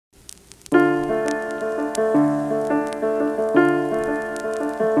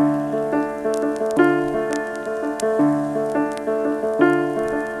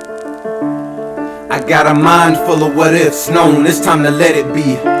got a mind full of what ifs, known, it's time to let it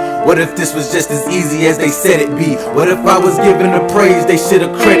be. What if this was just as easy as they said it be? What if I was given the praise they should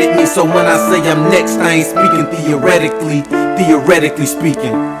accredit me? So when I say I'm next, I ain't speaking theoretically. Theoretically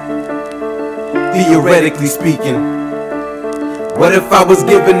speaking. Theoretically speaking. What if I was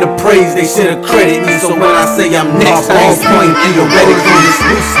given the praise they should accredit me? So when I say I'm next, I ain't speaking theoretically.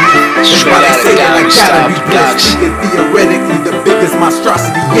 That's why they say that I gotta be blessed. Speaking theoretically, the biggest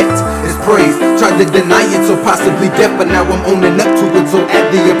monstrosity yet is praise. Tried to deny it, so possibly death, but now I'm owning up to it, so add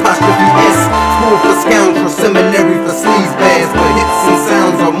the apostrophe S. School for scoundrel, seminary for sleaze bags, where hits and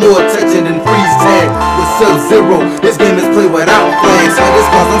sounds are more touching than freeze tag. With Sub-Zero, this game is played without flags. So this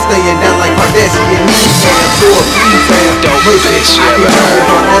cause I'm staying down like Kardashian knees fans, or freeze fans. Don't mercy, I hear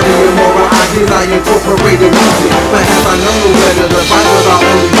my audio moral ideas, I incorporated music. Perhaps I know better, the Bible I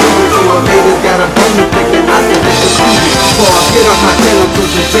only use it, so a haters got a bone to pick and I can exclude it. Before I get off my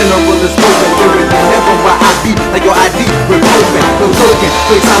genitals, the general is spoken. Never why I be like your ID revoking, no token.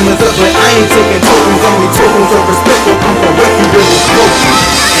 Fake time is up, but I ain't taking tokens. Only tokens of respect will come from what you really smoking.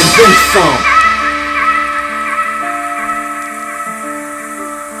 And then some.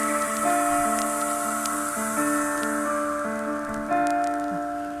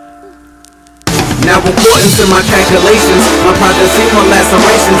 Now according to my calculations, my project see my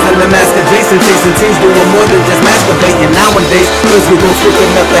lacerations and the mask adjacent, chasing teams doing more than just masturbating. Nowadays, cause we gon' skip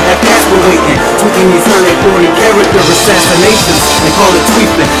enough to have cash for waiting. Tweaking these 140 character assassinations and call it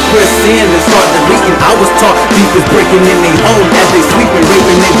tweeping. Press in and start deleting. I was taught deep is breaking in their home as they sleeping,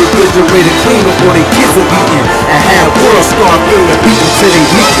 raping their refrigerator clean before their kids are eating. And had a world star feel the beat until they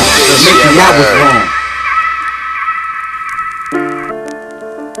leaking. But maybe I was wrong.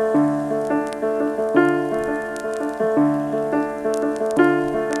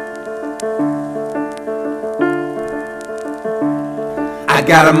 I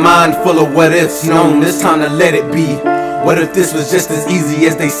got a mind full of what ifs, known, it's time to let it be. What if this was just as easy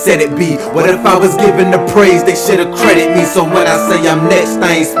as they said it be? What if I was given the praise they should accredit me? So when I say I'm next,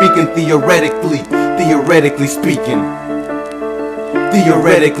 I ain't speaking theoretically. Theoretically speaking.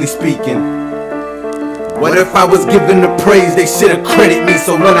 Theoretically speaking. What if I was given the praise they should accredit me?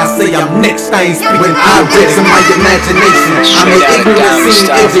 So when I say I'm next, I ain't speaking. When objects in my imagination, I make ignorant seem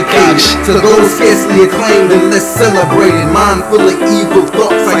educated. To those scarcely acclaimed and less celebrated, mind full of evil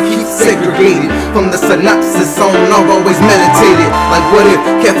thoughts I keep segregated. From the synopsis on, I've always meditated. Like what if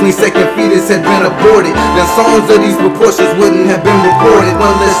Kathleen's second fetus had been aborted? Then songs of these proportions wouldn't have been recorded.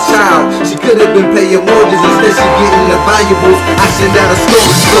 One less child, she could have been paying mortgages. Instead she getting the valuables I send out a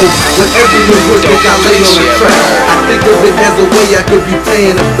storage flow. When every new work that got laid on the track, I think of it as a way I could be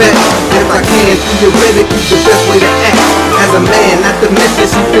playing a bet. If I can, theoretically the best way to act as a man, not to mention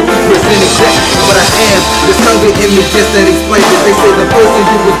she 50% exact. But I am this hunger in me just that explains it. They say the person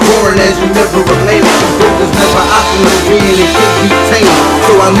you was born as you never remain it. The book is never optional being and can't be tamed.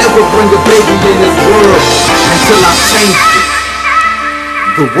 So I'll never bring a baby in this world until I've changed it.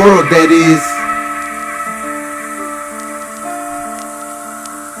 The world that is.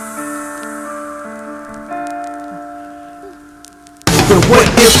 But what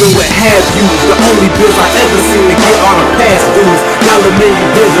if and what have you? The only bills I ever seem to get are the past dues. $1 million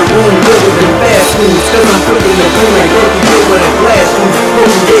bills a room bigger than fast foods. Cause I'm flipping the boom like Dorothy did with a glass shoes.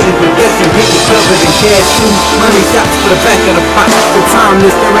 Procreating, progressing, getting covered in cash shoes. Money shots for the back of the pot. The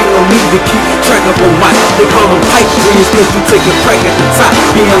timeless, there ain't no need to keep track of a watch. They call them pipe dreams cause you take a crack at the top.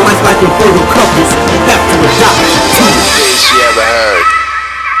 Being like infertile couples, you have to adopt. Things you ever heard.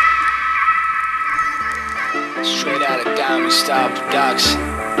 Straight out of Diamond Style Production.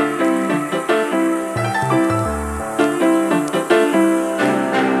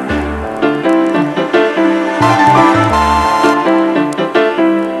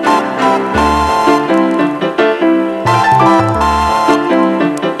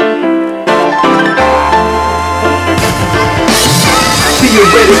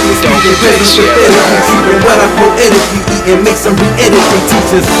 Theoretically speaking, even what I poetically eat and make some re-edit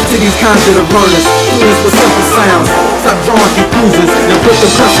teachers to these kinds of learners. Students with simple sounds, stop drawing conclusions and put the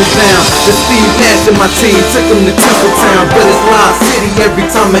pressure down. The Steve Nash and my team took them to Tinseltown, but it's Live City every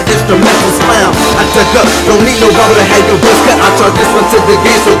time an instrumental's found. I tuck up, don't need no rubber to have your bust cut. I charge this one to the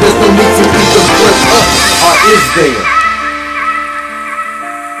game, so there's no need to either brush up or is there.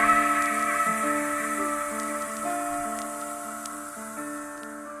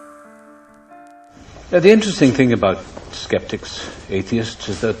 The interesting thing about skeptics, atheists,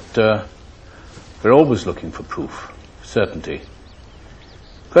 is that they're always looking for proof, certainty.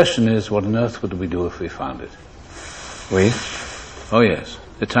 The question is, what on earth would we do if we found it? We? Oh yes.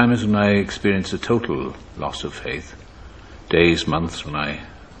 There are times when I experience a total loss of faith. Days, months when I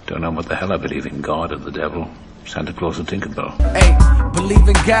Don't know what the hell I believe in, God or the devil, Santa Claus or Tinkerbell. Hey, believe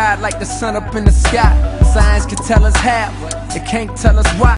in God like the sun up in the sky. Science can tell us how, it can't tell us why.